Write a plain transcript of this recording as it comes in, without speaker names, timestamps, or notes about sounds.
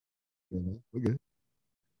Okay.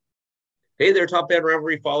 Hey there, Top Fan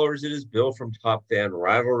Rivalry followers. It is Bill from Top Fan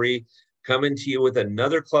Rivalry coming to you with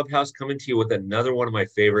another clubhouse, coming to you with another one of my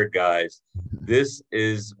favorite guys. This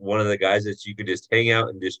is one of the guys that you could just hang out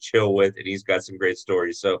and just chill with, and he's got some great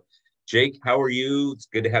stories. So, Jake, how are you? It's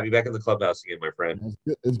good to have you back in the clubhouse again, my friend.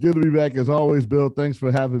 It's good to be back as always, Bill. Thanks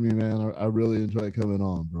for having me, man. I really enjoy coming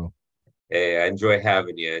on, bro. Hey, I enjoy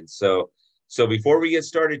having you. And so before we get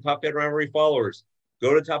started, Top Fan Rivalry followers,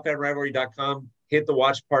 go to topfanrivalry.com, hit the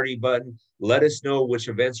watch party button. Let us know which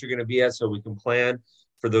events you're going to be at so we can plan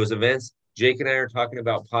for those events. Jake and I are talking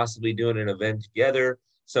about possibly doing an event together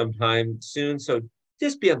sometime soon. So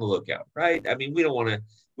just be on the lookout, right? I mean, we don't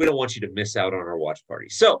want you to miss out on our watch party.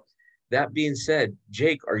 So that being said,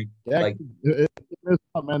 Jake, are you Yeah, like it's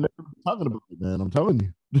not, man. They're talking about it, man. I'm telling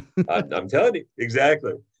you. I'm telling you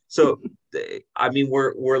exactly. So, I mean,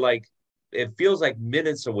 we're like it feels like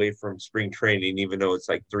minutes away from spring training, even though it's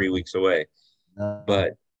like 3 weeks away. Uh,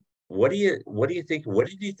 But what do you think? What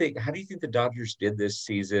did you think? How do you think the Dodgers did this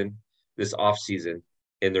season, this off season,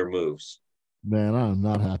 in their moves? Man, I'm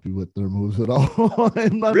not happy with their moves at all.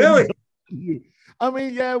 I'm not even. Really? I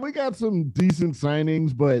mean, yeah, we got some decent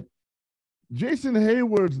signings, but Jason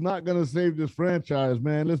Hayward's not going to save this franchise,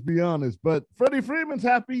 man. Let's be honest. But Freddie Freeman's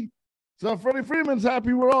happy. So if Freddie Freeman's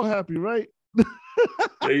happy, we're all happy, right?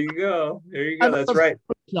 There you go. There you I go. know That's right.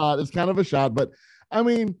 it's kind of a shot, but I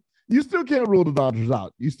mean, you still can't rule the Dodgers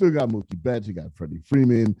out. You still got Mookie Betts, you got Freddie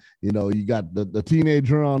Freeman, you got the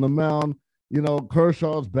teenager on the mound,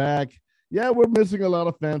 Kershaw's back. Yeah, we're missing a lot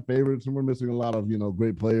of fan favorites and we're missing a lot of,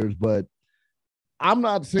 great players, but I'm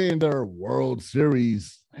not saying they're World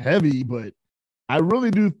Series heavy, but I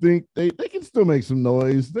really do think they can still make some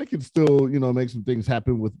noise. They can still, make some things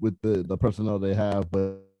happen with the personnel they have,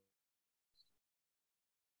 but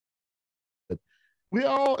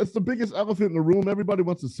it's the biggest elephant in the room. Everybody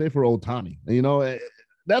wants to say for Otani.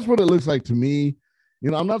 That's what it looks like to me.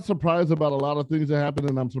 I'm not surprised about a lot of things that happened,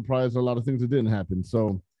 and I'm surprised a lot of things that didn't happen.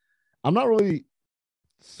 So I'm not really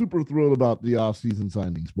super thrilled about the offseason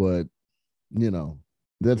signings, but you know,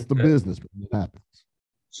 that's the Okay. business. It happens.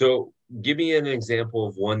 So give me an example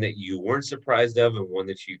of one that you weren't surprised of and one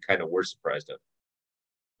that you kind of were surprised of.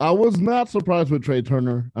 I was not surprised with Trey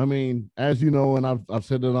Turner. I mean, as you know, and I've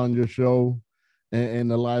said it on your show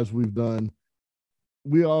and the lives we've done,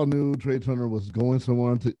 we all knew Trey Turner was going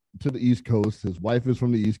somewhere to the East Coast. His wife is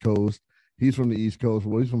from the East Coast. He's from the East Coast.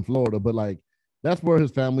 Well, he's from Florida, but like that's where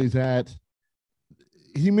his family's at.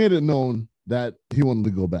 He made it known that he wanted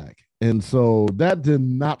to go back. And so that did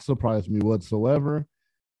not surprise me whatsoever.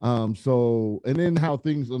 And then how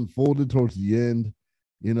things unfolded towards the end,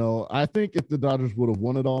 I think if the Dodgers would have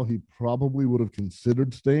won it all, he probably would have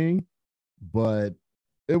considered staying, but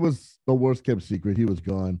it was the worst kept secret. He was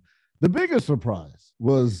gone. The biggest surprise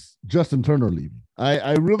was Justin Turner leaving.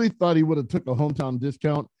 I really thought he would have took a hometown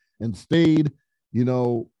discount and stayed. You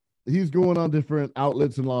know, he's going on different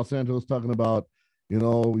outlets in Los Angeles talking about, you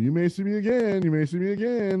may see me again. You may see me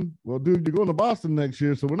again. Well, dude, you're going to Boston next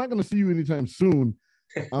year, so we're not going to see you anytime soon.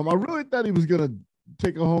 I really thought he was going to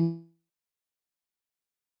take a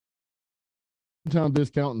hometown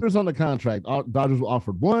discount. There's on the contract. Dodgers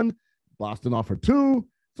offered one, Boston offered two.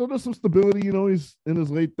 So there's some stability. He's in his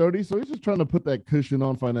late 30s, so he's just trying to put that cushion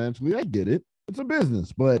on financially. I get it. It's a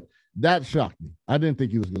business, but that shocked me. I didn't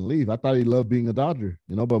think he was going to leave. I thought he loved being a Dodger,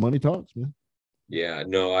 but money talks, man. Yeah,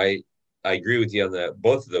 no, I agree with you on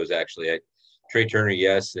both of those actually. Trey Turner,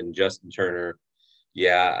 yes, and Justin Turner.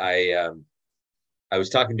 Yeah, I was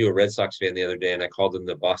talking to a Red Sox fan the other day, and I called them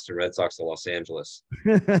the Boston Red Sox of Los Angeles.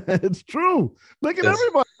 It's true. Look at That's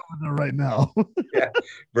everybody over there right now. yeah,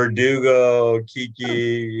 Verdugo,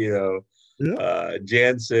 Kiki, Yeah.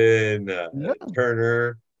 Jansen, Yeah.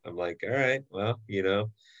 Turner. I'm like, all right, well,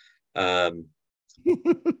 um,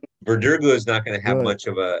 Verdugo is not going to have Right. much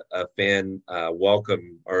of a fan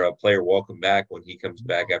welcome or a player welcome back when he comes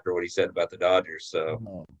back after what he said about the Dodgers.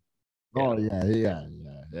 So, Oh, yeah. oh,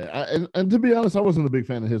 yeah. And to be honest, I wasn't a big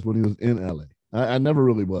fan of his when he was in LA. I never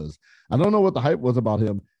really was. I don't know what the hype was about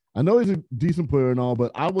him. I know he's a decent player and all,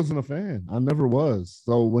 but I wasn't a fan. I never was.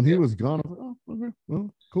 So when he Yeah. was gone, I was like, oh, okay,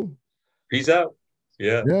 well, cool. Peace out.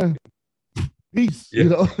 Yeah. Yeah, peace.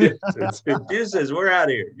 Yeah. Yeah. It's excuses. We're out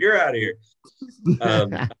of here. You're out of here.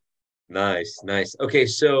 Um, nice, nice. Okay,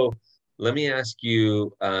 so let me ask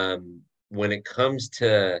you, when it comes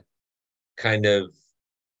to kind of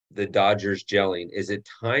the Dodgers gelling, is it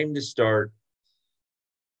time to start?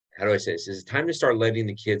 How do I say this? Is it time to start letting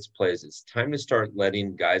the kids play? Is it time to start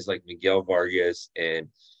letting guys like Miguel Vargas and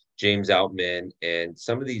James Outman and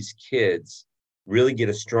some of these kids really get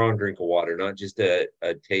a strong drink of water, not just a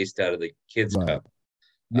taste out of the kids' Right. cup?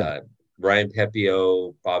 Yeah. Ryan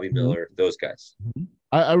Pepio, Bobby Miller, those guys.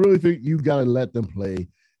 I really think you got to let them play,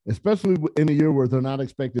 especially in a year where they're not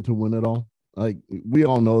expected to win it all. Like, we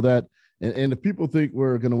all know that. And if people think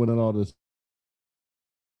we're going to win it all this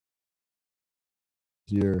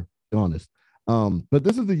year, be honest. But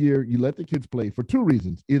this is the year you let the kids play for two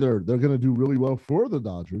reasons. Either they're going to do really well for the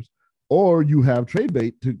Dodgers, or you have trade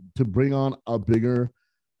bait to bring on a bigger,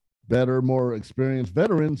 better, more experienced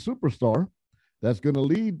veteran superstar that's going to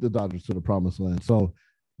lead the Dodgers to the promised land. So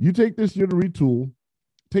you take this year to retool,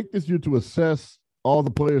 take this year to assess all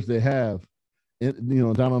the players they have,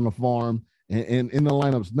 down on the farm and in the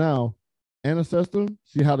lineups now, and assess them,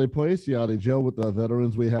 see how they play, see how they gel with the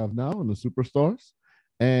veterans we have now and the superstars,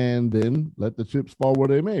 and then let the chips fall where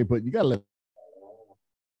they may. But you got to let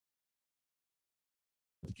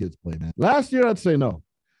the kids play, man. Last year, I'd say no,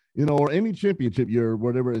 or any championship year,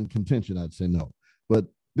 whatever in contention, I'd say no. But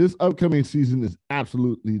this upcoming season is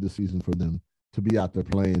absolutely the season for them to be out there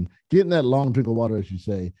playing, getting that long drink of water, as you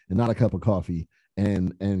say, and not a cup of coffee,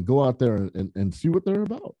 and go out there and see what they're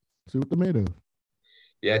about, see what they're made of.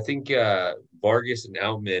 Yeah, I think Vargas and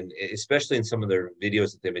Outman, especially in some of their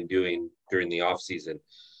videos that they've been doing during the offseason,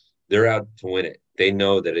 they're out to win it. They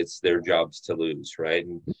know that it's their jobs to lose, right?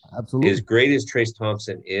 And absolutely. As great as Trace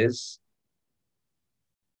Thompson is,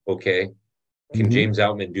 okay, can James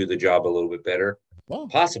Outman do the job a little bit better? Well,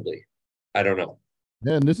 possibly. I don't know.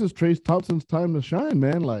 Yeah, and this is Trace Thompson's time to shine,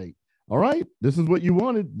 man. Like, all right, this is what you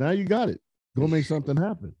wanted. Now you got it. Go make something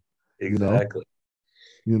happen. Exactly.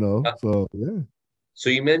 So yeah. So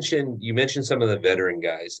you mentioned some of the veteran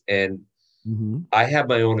guys, and I have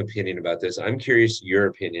my own opinion about this. I'm curious your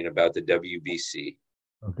opinion about the WBC.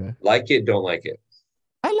 Okay. Like it, don't like it?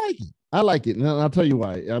 I like it. And I'll tell you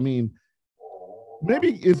why. I mean,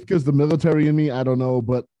 maybe it's because the military in me, I don't know,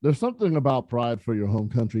 but there's something about pride for your home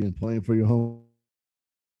country and playing for your home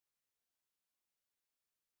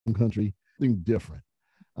country, something different.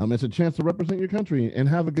 It's a chance to represent your country and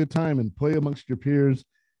have a good time and play amongst your peers.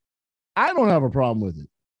 I don't have a problem with it.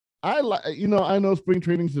 I know spring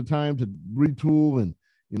training is the time to retool and,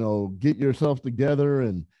 get yourself together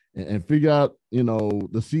and figure out,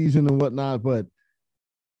 the season and whatnot. But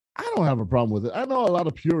I don't have a problem with it. I know a lot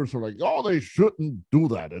of purists are like, oh, they shouldn't do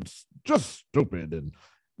that. It's just stupid. And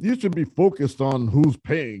you should be focused on who's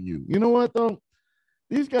paying you. You know what, though?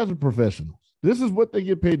 These guys are professionals. This is what they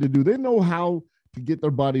get paid to do. They know how to get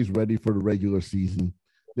their bodies ready for the regular season.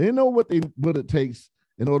 They know what it takes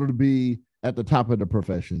in order to be at the top of the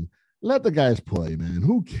profession. Let the guys play, man.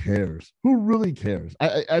 Who cares? Who really cares?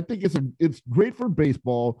 I think it's great for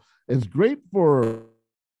baseball. It's great for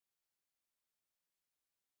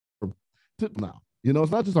now.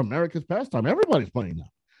 It's not just America's pastime. Everybody's playing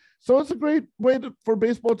now. So it's a great way for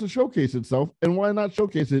baseball to showcase itself. And why not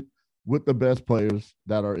showcase it with the best players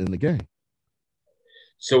that are in the game?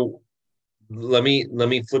 So let me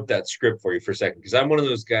flip that script for you for a second, because I'm one of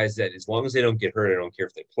those guys that as long as they don't get hurt, I don't care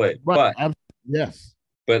if they play. Right. But yes.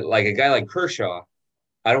 But like a guy like Kershaw,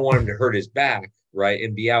 I don't want him to hurt his back, right,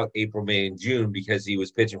 and be out April, May, and June because he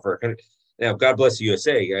was pitching for a country. Now, God bless the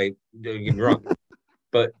USA. Don't get me wrong,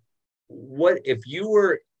 but what if you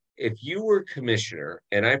were commissioner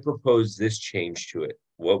and I proposed this change to it?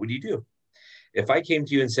 What would you do? If I came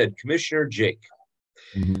to you and said, Commissioner Jake,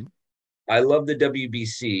 I love the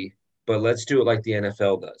WBC, but let's do it like the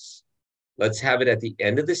NFL does. Let's have it at the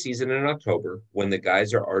end of the season in October when the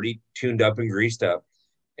guys are already tuned up and greased up,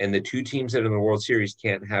 and the two teams that are in the World Series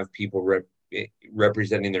can't have people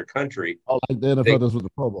representing their country. Oh, like the NFL does with the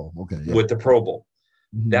Pro Bowl. Okay. Yeah. With the Pro Bowl.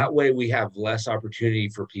 That way we have less opportunity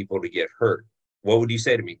for people to get hurt. What would you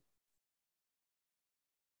say to me?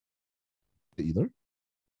 Either.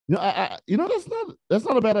 That's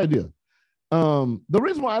not a bad idea. The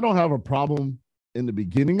reason why I don't have a problem in the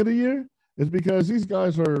beginning of the year is because these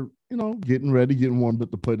guys are, getting ready, getting warmed up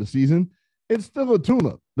to play the season. It's still a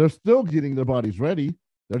tune-up. They're still getting their bodies ready.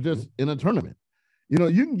 They're just in a tournament. You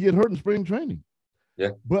can get hurt in spring training.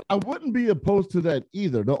 Yeah. But I wouldn't be opposed to that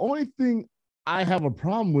either. The only thing I have a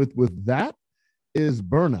problem with that is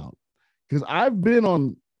burnout. Because I've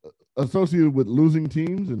been associated with losing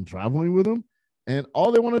teams and traveling with them. And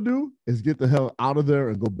all they want to do is get the hell out of there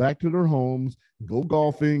and go back to their homes, go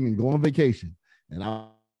golfing and go on vacation. And I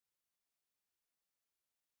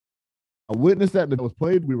witnessed that. It was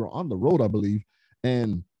played. We were on the road, I believe,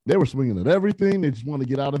 and they were swinging at everything. They just want to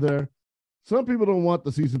get out of there. Some people don't want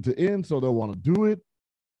the season to end, so they'll want to do it.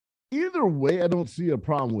 Either way, I don't see a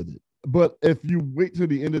problem with it. But if you wait till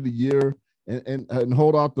the end of the year and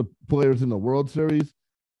hold out the players in the World Series,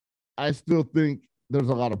 I still think there's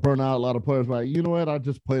a lot of burnout. A lot of players like, you know what? I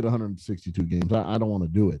just played 162 games. I don't want to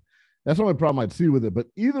do it. That's the only problem I'd see with it. But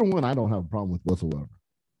either one, I don't have a problem with whatsoever.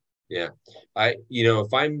 Yeah.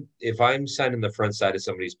 If I'm signing the front side of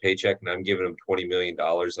somebody's paycheck and I'm giving them $20 million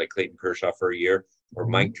like Clayton Kershaw for a year, or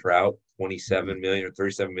Mike Trout, 27 million or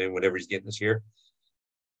 37 million, whatever he's getting this year,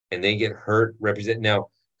 and they get hurt represent. Now,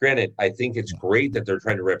 granted, I think it's great that they're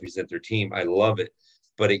trying to represent their team. I love it.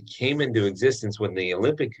 But it came into existence when the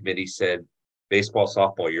Olympic Committee said, baseball,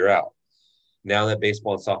 softball, you're out. Now that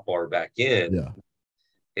baseball and softball are back in,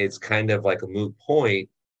 it's kind of like a moot point.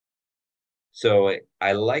 So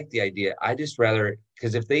I like the idea. I just rather,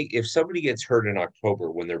 because if somebody gets hurt in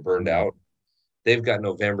October when they're burned out, they've got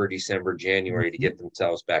November, December, January to get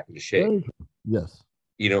themselves back into shape. Yes.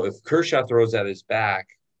 If Kershaw throws out his back,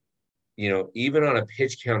 even on a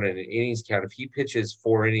pitch count and an innings count, if he pitches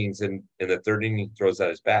 4 innings and in the third inning throws out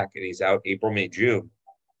his back and he's out April, May, June,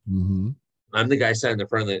 I'm the guy signing the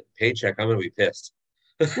front of the paycheck. I'm going to be pissed.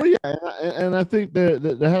 Well, yeah, and I think there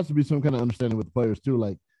has to be some kind of understanding with the players too.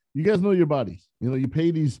 Like, you guys know your bodies. You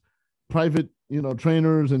pay these private,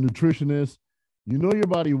 trainers and nutritionists. You know your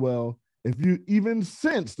body well. If you even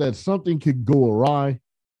sense that something could go awry,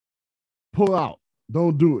 pull out.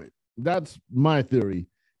 Don't do it. That's my theory.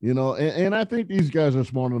 And I think these guys are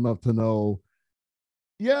smart enough to know,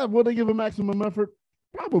 will they give a maximum effort?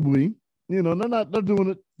 Probably. They're doing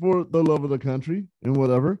it for the love of the country and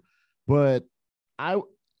whatever. But I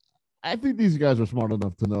think these guys are smart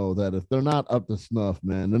enough to know that if they're not up to snuff,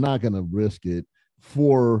 man, they're not going to risk it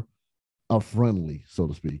for a friendly, so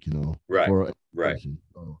to speak, Right.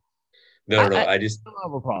 So, I just don't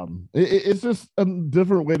have a problem. It's just a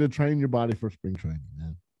different way to train your body for spring training,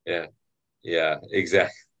 man. Yeah,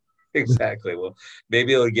 exactly. Well,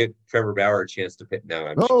 maybe it'll get Trevor Bauer a chance to pit. No,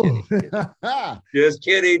 I'm just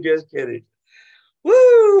kidding. Just kidding.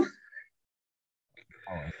 Woo!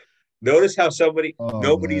 Notice how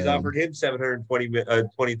nobody's offered him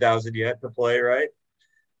 720,000 yet to play, right?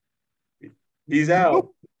 He's out.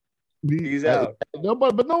 Nope. He's out.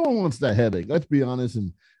 But no one wants that headache. Let's be honest.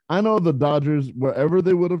 And I know the Dodgers, wherever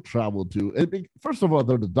they would have traveled to, first of all,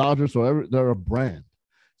 they're the Dodgers, so they're a brand.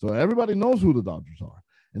 So everybody knows who the Dodgers are.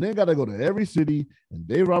 And they got to go to every city, and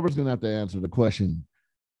Dave Roberts going to have to answer the question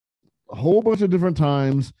a whole bunch of different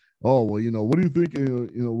times. Oh, well, what do you think?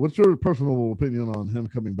 What's your personal opinion on him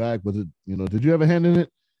coming back? Was it, did you have a hand in it?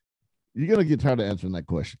 You're going to get tired of answering that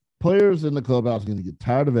question. Players in the clubhouse are going to get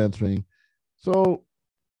tired of answering. So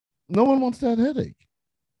no one wants that headache.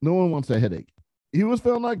 No one wants that headache. He was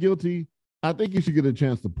found not guilty. I think he should get a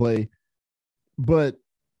chance to play. But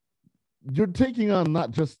you're taking on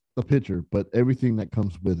not just the pitcher, but everything that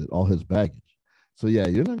comes with it, all his baggage. So, yeah,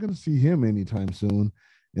 you're not going to see him anytime soon.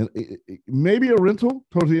 And maybe a rental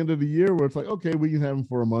towards the end of the year where it's like, okay, we can have him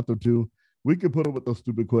for a month or two. We could put up with those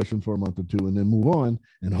stupid questions for a month or two and then move on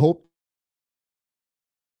and hope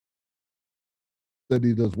that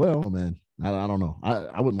he does well. Oh, man, I don't know.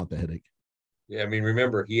 I wouldn't want the headache. Yeah, I mean,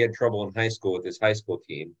 remember, he had trouble in high school with his high school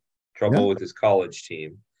team, trouble with his college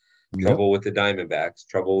team, trouble with the Diamondbacks,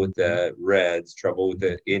 trouble with the Reds, trouble with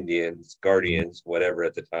the Indians, Guardians, whatever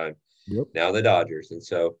at the time. Now the Dodgers. And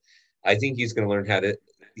so I think he's going to learn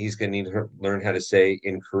he's going to need to learn how to say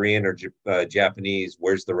in Korean or Japanese,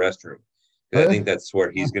 where's the restroom? I think that's where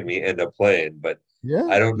he's going to end up playing. But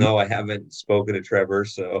I don't know. I haven't spoken to Trevor,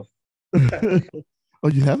 so. Oh,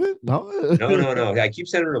 you haven't? No. I keep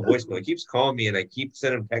sending him a voicemail. He keeps calling me, and I keep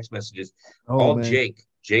sending him text messages. Call Jake.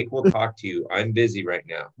 Jake will talk to you. I'm busy right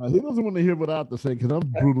now. He doesn't want to hear what I have to say because I'm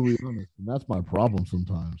brutally honest, and that's my problem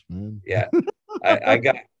sometimes, man. Yeah, I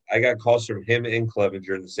got calls from him and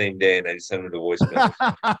Clevenger in the same day, and I just sent him a voicemail.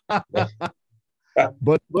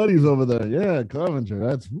 But buddy's over there. Yeah, Clevenger.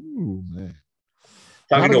 That's man.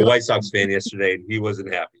 Talking to a White Sox fan yesterday, and he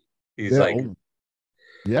wasn't happy. He's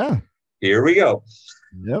here we go.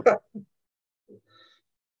 Yep.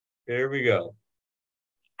 Here we go.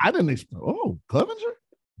 I didn't expect. Oh, Clevenger.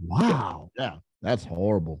 Wow. Yeah, that's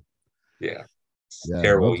horrible. Yeah,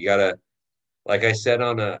 terrible. You gotta, like I said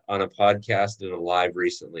on a podcast and a live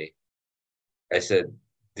recently, I said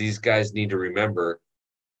these guys need to remember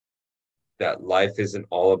that life isn't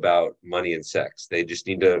all about money and sex. They just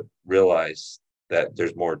need to realize that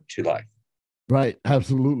there's more to life. Right.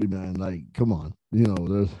 Absolutely, man. Like, come on.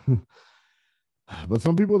 There's but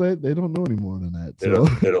some people they don't know any more than that. So.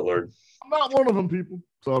 They don't learn. I'm not one of them, people.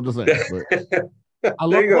 So I'm just saying.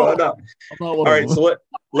 There you go. All right, so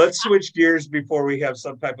let's switch gears before we have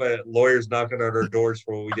some type of lawyers knocking on our doors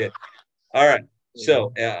for what we did. All right.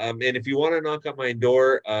 So, and if you want to knock on my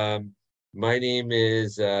door, my name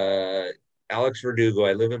is Alex Verdugo.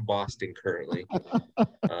 I live in Boston currently.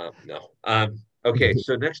 No. Okay.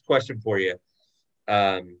 So next question for you.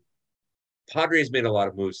 Padres made a lot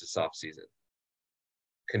of moves this offseason.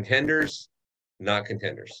 Contenders, not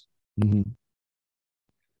contenders. Mm-hmm.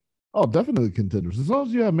 Oh, definitely contenders. As long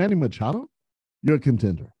as you have Manny Machado, you're a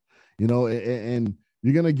contender. And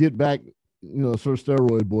you're gonna get back, Sir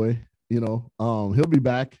Steroid Boy. He'll be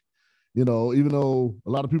back. Even though a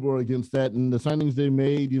lot of people are against that, and the signings they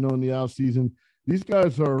made, in the offseason, these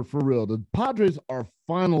guys are for real. The Padres are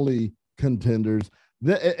finally contenders.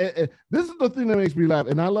 This is the thing that makes me laugh.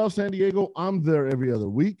 And I love San Diego. I'm there every other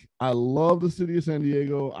week. I love the city of San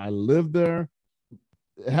Diego. I live there.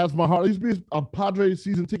 It has my heart. I used to be a Padres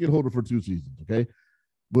season ticket holder for 2 seasons, okay?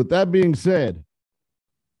 With that being said,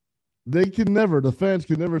 the fans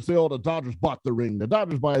can never say, oh, the Dodgers bought the ring. The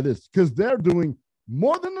Dodgers buy this, because they're doing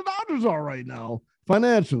more than the Dodgers are right now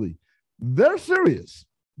financially. They're serious.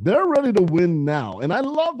 They're ready to win now. And I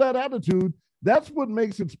love that attitude. That's what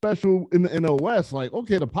makes it special in the West. Like,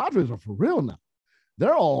 okay, the Padres are for real now.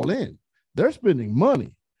 They're all in. They're spending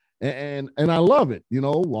money. And I love it.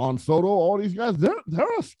 Juan Soto, all these guys,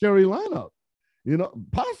 they're a scary lineup.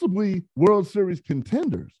 Possibly World Series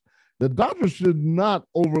contenders. The Dodgers should not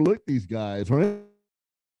overlook these guys or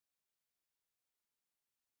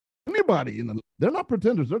anybody. They're not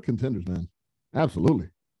pretenders. They're contenders, man. Absolutely.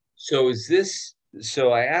 So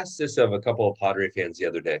I asked this of a couple of Padre fans the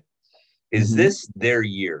other day. Is this their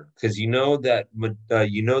year? Because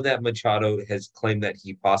that Machado has claimed that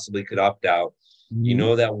he possibly could opt out.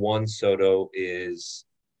 That Juan Soto is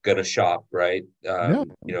going to shop, right?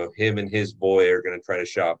 Him and his boy are going to try to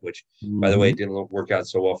shop, which, by the way, didn't work out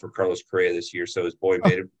so well for Carlos Correa this year. So his boy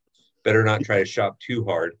better not try to shop too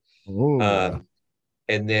hard.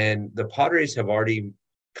 And then the Padres have already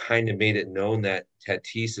kind of made it known that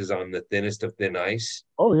Tatis is on the thinnest of thin ice.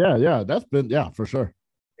 Oh, yeah. That's been, for sure.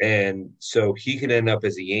 And so he could end up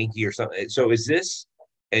as a Yankee or something. So is this,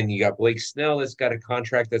 and you got Blake Snell that's got a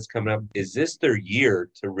contract that's coming up. Is this their year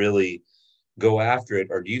to really go after it?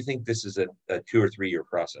 Or do you think this is a 2 or 3 year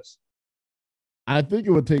process? I think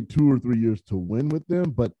it would take 2 or 3 years to win with them,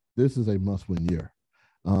 but this is a must-win year.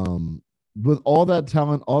 With all that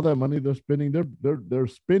talent, all that money they're spending, they're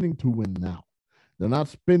spending to win now. They're not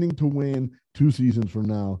spending to win 2 seasons from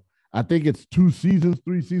now. I think it's 2 seasons,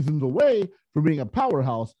 3 seasons away from being a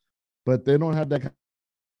powerhouse, but they don't have that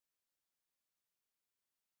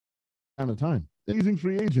kind of time. They're using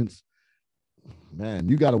free agents. Man,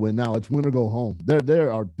 you got to win now. It's win or go home. They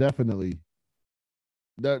are definitely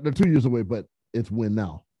they're 2 years away, but it's win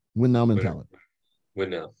now. Win now mentality.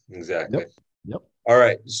 Win now, exactly. Yep. All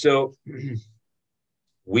right, so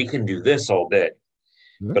we can do this all day,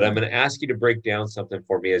 but I'm going to ask you to break down something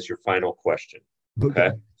for me as your final question.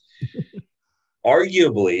 Okay.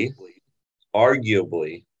 Arguably,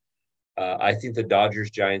 I think the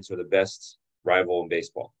Dodgers Giants are the best rival in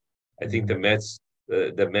baseball. I think the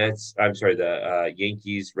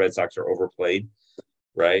Yankees, Red Sox are overplayed,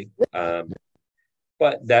 right? But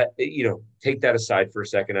that, take that aside for a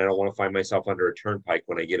second. I don't want to find myself under a turnpike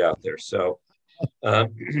when I get out there. So,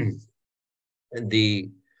 the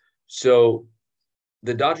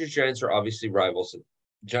Dodgers Giants are obviously rivals.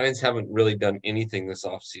 Giants haven't really done anything this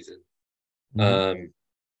offseason.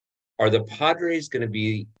 Are the Padres going to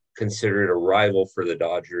be considered a rival for the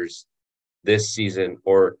Dodgers this season?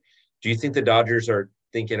 Or do you think the Dodgers are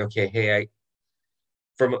thinking, okay, hey,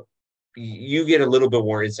 you get a little bit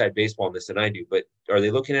more inside baseball on this than I do, but are they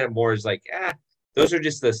looking at it more as like, those are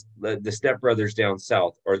just the stepbrothers down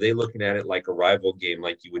south? Or are they looking at it like a rival game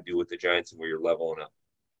like you would do with the Giants and where you're leveling up?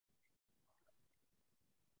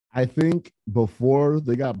 I think before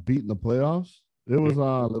they got beat in the playoffs, it was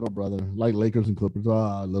little brother, like Lakers and Clippers,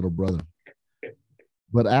 little brother.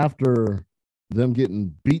 But after them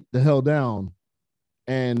getting beat the hell down,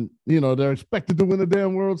 and they're expected to win the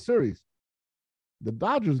damn World Series, the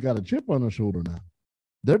Dodgers got a chip on their shoulder now.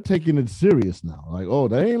 They're taking it serious now. Like, oh,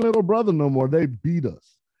 they ain't little brother no more. They beat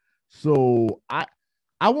us. So I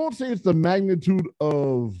won't say it's the magnitude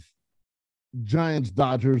of Giants,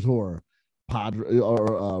 Dodgers, or Padres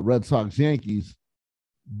or Red Sox, Yankees,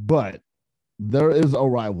 but there is a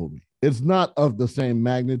rivalry. It's not of the same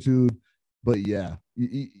magnitude, but yeah,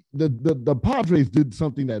 the Padres did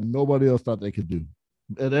something that nobody else thought they could do,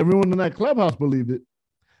 and everyone in that clubhouse believed it.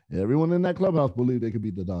 Everyone in that clubhouse believed they could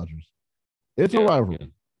beat the Dodgers. It's a rivalry. Yeah.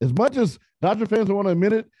 As much as Dodger fans don't want to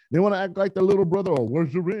admit it, they want to act like their little brother. Oh,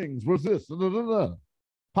 where's the rings? Where's this? Da, da, da, da.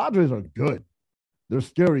 Padres are good. They're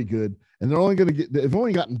scary good, and they're only going to they've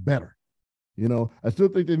only gotten better. I still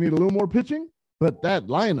think they need a little more pitching, but that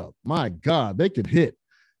lineup, my God, they could hit.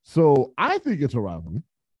 So I think it's a rivalry,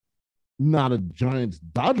 not a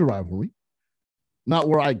Giants-Dodger rivalry, not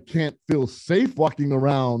where I can't feel safe walking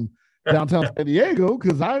around downtown San Diego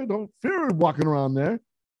because I don't fear walking around there.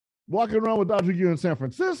 Walking around with Dodger gear in San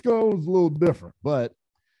Francisco is a little different, but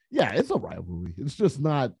yeah, it's a rivalry. It's just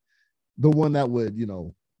not the one that would,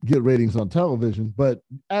 get ratings on television. But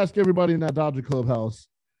ask everybody in that Dodger clubhouse,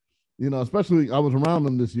 especially I was around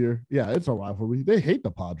them this year. Yeah, it's a rivalry. They hate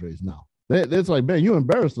the Padres now. It's like, man, you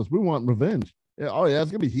embarrassed us. We want revenge. Yeah, oh yeah,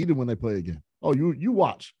 it's gonna be heated when they play again. Oh, you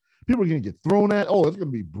watch. People are gonna get thrown at. Oh, it's gonna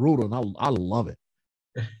be brutal, and I love it.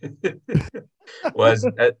 Well,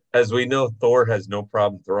 as we know, Thor has no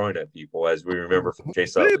problem throwing at people, as we remember from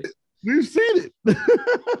Chase Utley. We've seen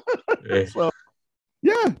it. So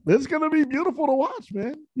yeah, it's gonna be beautiful to watch,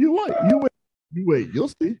 man. You wait, you'll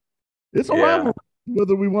see. It's a rivalry,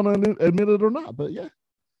 whether we want to admit it or not. But yeah.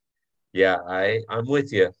 Yeah, I'm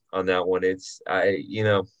with you on that one. If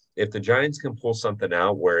the Giants can pull something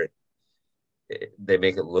out where they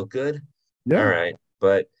make it look good, all right.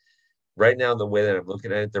 But right now, the way that I'm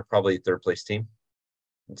looking at it, they're probably a third place team.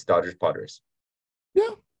 It's Dodgers Padres.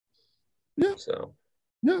 Yeah. So.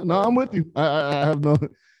 Yeah, no, I'm with you. I have no.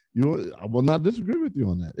 I will not disagree with you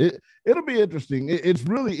on that. It'll be interesting. It's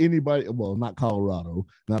really anybody. Well, not Colorado,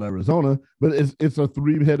 not Arizona, but it's a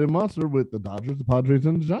three-headed monster with the Dodgers, the Padres,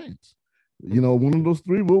 and the Giants. One of those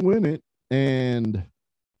three will win it, and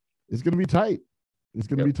it's going to be tight. It's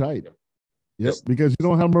going to be tight. Yep, because you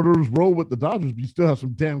don't have murderers roll with the Dodgers, but you still have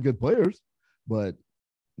some damn good players. But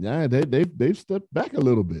yeah, they've stepped back a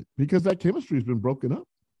little bit because that chemistry has been broken up.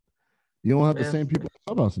 You don't have the same people in the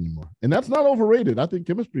clubhouse anymore, and that's not overrated. I think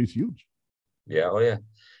chemistry is huge. Yeah, oh yeah,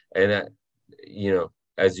 and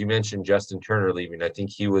as you mentioned, Justin Turner leaving, I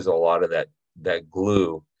think he was a lot of that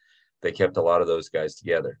glue that kept a lot of those guys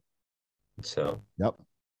together. So, yep.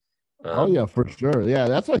 Oh yeah, for sure. Yeah,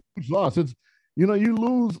 that's a huge loss. It's you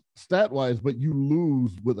lose stat wise, but you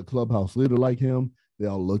lose with a clubhouse leader like him. They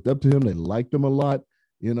all looked up to him. They liked him a lot.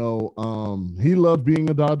 He loved being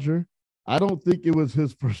a Dodger. I don't think it was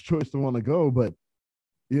his first choice to want to go, but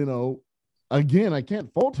again, I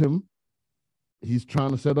can't fault him. He's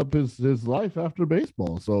trying to set up his life after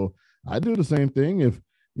baseball. So I do the same thing. If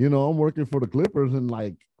I'm working for the Clippers and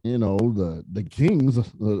the Kings,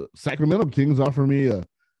 the Sacramento Kings offer me a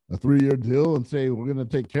 3-year deal and say we're gonna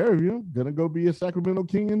take care of you, I'm gonna go be a Sacramento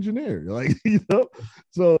King engineer.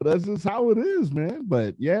 So that's just how it is, man.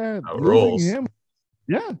 But yeah, losing him,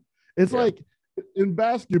 it's like in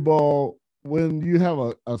basketball, when you have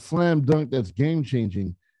a slam dunk that's game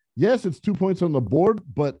changing, yes, it's 2 points on the board,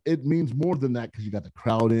 but it means more than that because you got the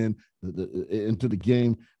crowd into the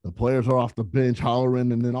game. The players are off the bench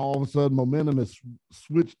hollering, and then all of a sudden momentum has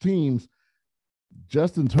switched teams.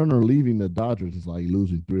 Justin Turner leaving the Dodgers is like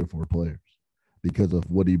losing 3 or 4 players because of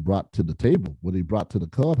what he brought to the table, what he brought to the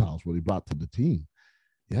clubhouse, what he brought to the team.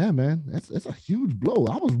 Yeah, man, that's a huge blow.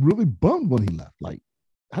 I was really bummed when he left. Like,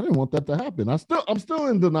 I didn't want that to happen. I'm still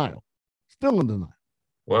in denial.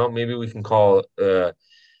 Well, maybe we can call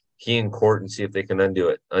he in court and see if they can undo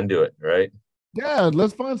it, right? Yeah,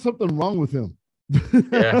 let's find something wrong with him.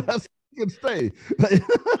 Yeah. He can stay.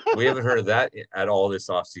 We haven't heard of that at all this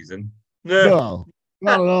offseason. No,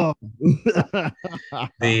 not at all.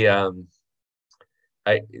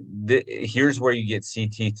 Here's where you get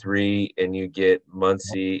CT3 and you get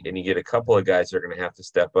Muncy and you get a couple of guys that are going to have to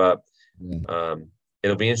step up. Yeah.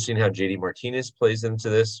 It'll be interesting how JD Martinez plays into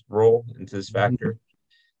this role, into this factor.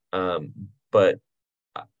 But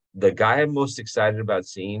the guy I'm most excited about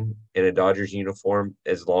seeing in a Dodgers uniform,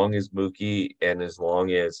 as long as Mookie and as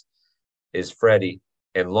long as is Freddie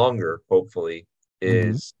and longer, hopefully,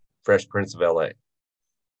 is Fresh Prince of LA.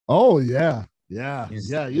 Oh, yeah. Yeah.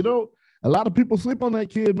 A lot of people sleep on that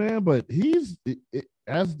kid, man, but as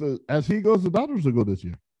he goes, the Dodgers will go this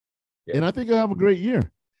year. Yeah. And I think he'll have a great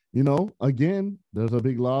year. Again, there's a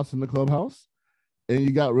big loss in the clubhouse, and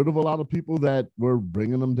you got rid of a lot of people that were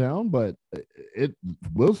bringing them down. But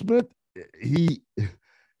Will Smith, he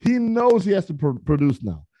knows he has to produce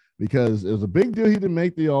now because it was a big deal. He didn't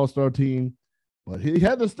make the All-Star team, but he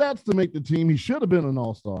had the stats to make the team. He should have been an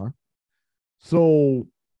All-Star. So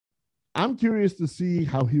I'm curious to see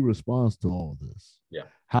how he responds to all of this. Yeah,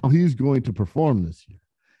 how he's going to perform this year,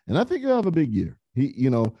 and I think he'll have a big year.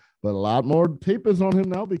 But a lot more tape is on him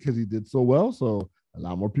now because he did so well. So a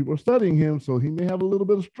lot more people are studying him. So he may have a little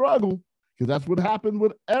bit of struggle because that's what happened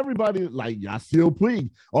with everybody. Like Yasiel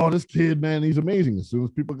Puig. Oh, this kid, man, he's amazing. As soon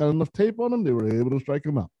as people got enough tape on him, they were able to strike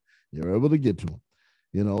him out. They were able to get to him.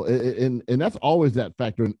 And that's always that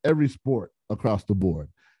factor in every sport across the board.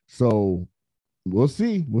 So we'll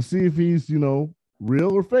see. We'll see if he's,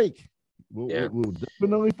 real or fake. We'll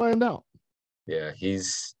definitely find out. Yeah,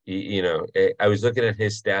 I was looking at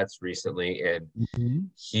his stats recently, and Mhm.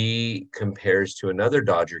 he compares to another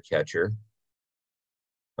Dodger catcher,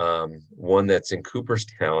 one that's in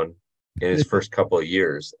Cooperstown in his first couple of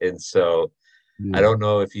years. And so I Yeah. don't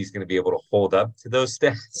know if he's going to be able to hold up to those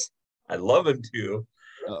stats. I'd love him to,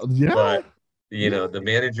 Yeah. but the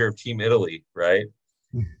manager of Team Italy, right?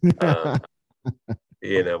 Um,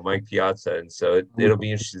 Mike Piazza. And so it'll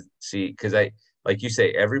be interesting to see because like you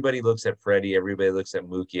say, everybody looks at Freddie, everybody looks at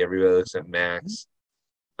Mookie, everybody looks at Max.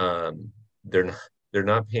 Um, they're not they're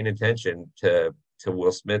not paying attention to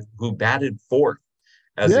Will Smith, who batted fourth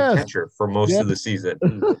as a Yes. catcher for most Yes. of the season.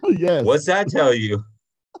 Yes. What's that tell you?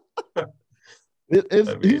 It's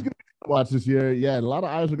I he's mean, gonna watch this year. Yeah, a lot of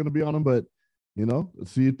eyes are gonna be on him, but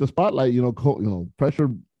see the spotlight.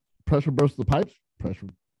 Pressure bursts the pipes. Pressure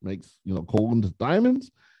makes coal into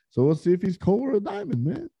diamonds. So we'll see if he's coal or a diamond,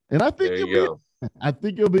 man. And I think there he'll you be. go. I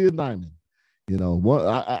think he'll be a diamond. What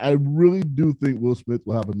I really do think Will Smith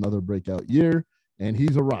will have another breakout year, and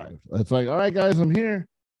he's arrived. It's like, all right, guys, I'm here.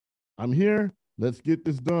 I'm here. Let's get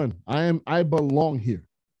this done. I belong here.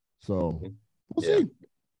 So we'll Yeah, see.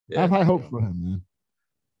 I have yeah. high hopes for him, man.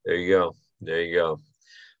 There you go. There you go.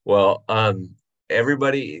 Well,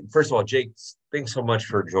 everybody, first of all, Jake, thanks so much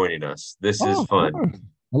for joining us. This is Oh, of fun. course.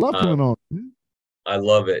 I love coming Um, on. I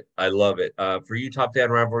love it. I love it. For you Top Fan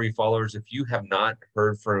Rivalry followers, if you have not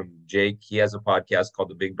heard from Jake, he has a podcast called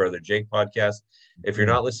the Big Brother Jake Podcast. If you're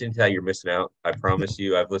Yeah. not listening to that, you're missing out. I promise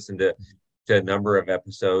you. I've listened to a number of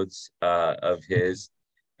episodes of his,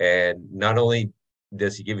 and not only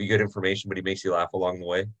does he give you good information, but he makes you laugh along the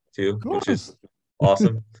way too, Of which is course.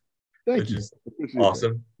 awesome. Thank Which you. is Appreciate that.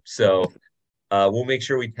 awesome. So we'll make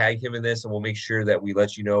sure we tag him in this, and we'll make sure that we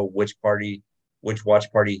let you know which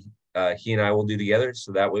watch party he and I will do together.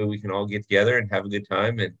 So that way we can all get together and have a good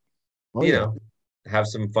time and, Oh, you yeah. know, have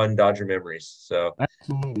some fun Dodger memories. So,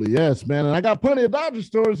 Absolutely. Yes, man. And I got plenty of Dodger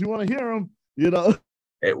stories. You want to hear them.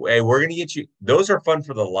 hey, we're going to get you. Those are fun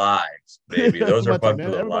for the lives, baby. Those are Somebody, fun for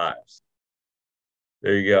man, the everybody lives.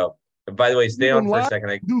 There you go. And by the way, do stay them on for a live,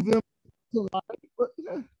 second. do them live. But,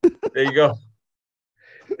 yeah. There you go.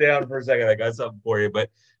 Stay on for a second. I got something for you. But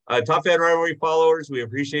Top Fan Rivalry followers, we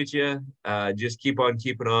appreciate you. Just keep on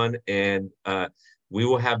keeping on. And we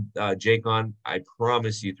will have Jake on, I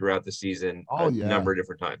promise you, throughout the season, Oh, a yeah. number of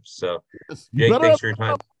different times. So, Yes. You Jake, better thanks for your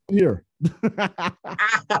time. here.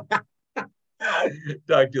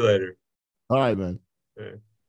 Talk to you later. All right, man. Yeah.